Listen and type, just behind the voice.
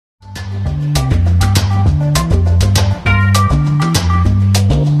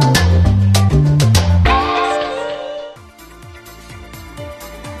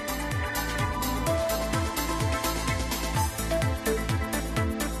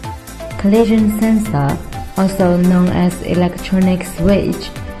Collision sensor, also known as electronic switch,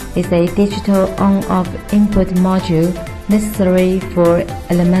 is a digital on-off input module necessary for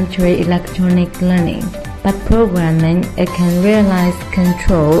elementary electronic learning. By programming, it can realize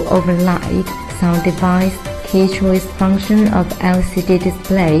control over light, sound device, key choice function of LCD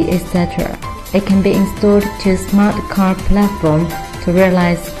display, etc. It can be installed to smart car platform to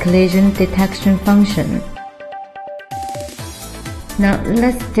realize collision detection function. Now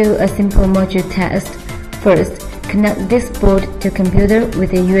let's do a simple module test. First, connect this board to computer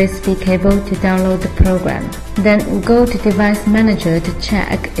with a USB cable to download the program. Then go to Device Manager to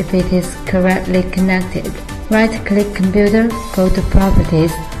check if it is correctly connected. Right-click Computer, go to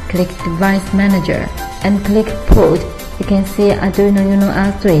Properties, click Device Manager, and click Port. You can see Arduino Uno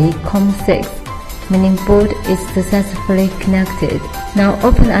R3 COM6, meaning board is successfully connected. Now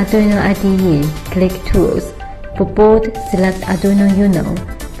open Arduino IDE, click Tools. For board, select Arduino Uno.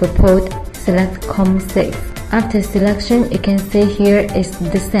 For port, select COM6. After selection, you can see here is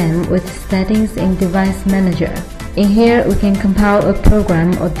the same with settings in Device Manager. In here, we can compile a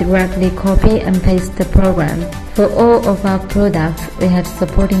program or directly copy and paste the program. For all of our products, we have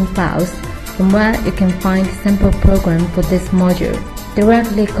supporting files, from where you can find sample program for this module.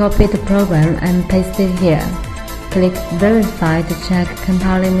 Directly copy the program and paste it here. Click Verify to check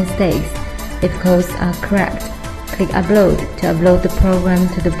compiling mistakes. If codes are correct, click Upload to upload the program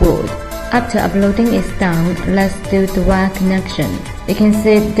to the board. After uploading is done, let's do the wire connection. You can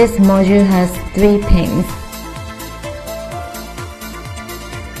see this module has 3 pins.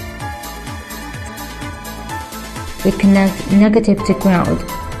 We connect negative to ground,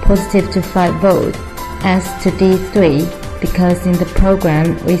 positive to 5 volt, S to D3, because in the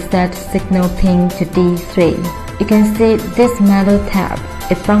program we set signal pin to D3. You can see this metal tab.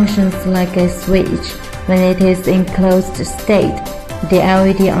 It functions like a switch. When it is in closed state, the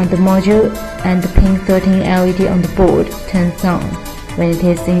LED on the module and the pin 13 LED on the board turns on. When it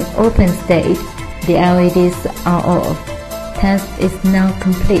is in open state, the LEDs are off. Test is now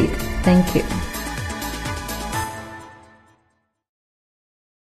complete. Thank you.